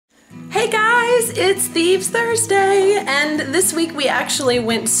Hey guys, it's Thieves Thursday, and this week we actually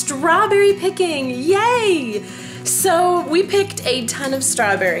went strawberry picking, yay! So we picked a ton of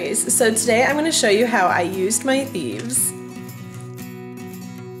strawberries, so today I'm going to show you how I used my thieves.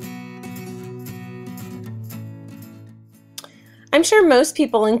 I'm sure most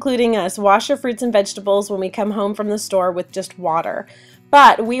people, including us, wash our fruits and vegetables when we come home from the store with just water.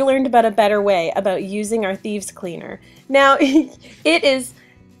 But we learned about a better way, about using our thieves cleaner. Now, it is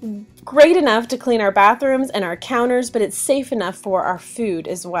great enough to clean our bathrooms and our counters, but it's safe enough for our food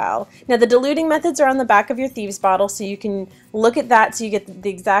as well. Now, the diluting methods are on the back of your thieves bottle, so you can look at that so you get the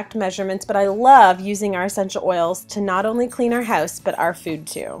exact measurements, but I love using our essential oils to not only clean our house, but our food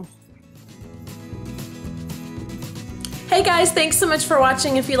too. Hey guys, thanks so much for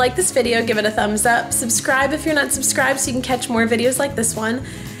watching. If you like this video, give it a thumbs up. Subscribe if you're not subscribed so you can catch more videos like this one.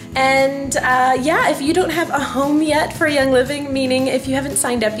 And yeah, if you don't have a home yet for Young Living, meaning if you haven't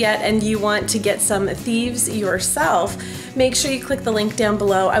signed up yet and you want to get some thieves yourself, make sure you click the link down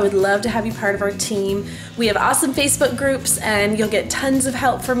below. I would love to have you part of our team. We have awesome Facebook groups and you'll get tons of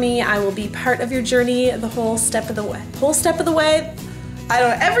help from me. I will be part of your journey the whole step of the way. I don't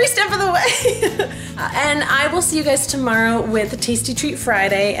know, every step of the way. And I will see you guys tomorrow with Tasty Treat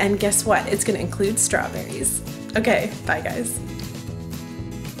Friday, and guess what? It's gonna include strawberries. Okay, bye guys.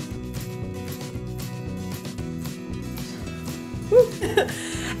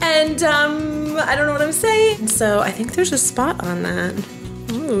 And I don't know what I'm saying. So I think there's a spot on that.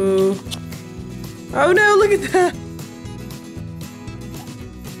 Ooh. Oh no, look at that.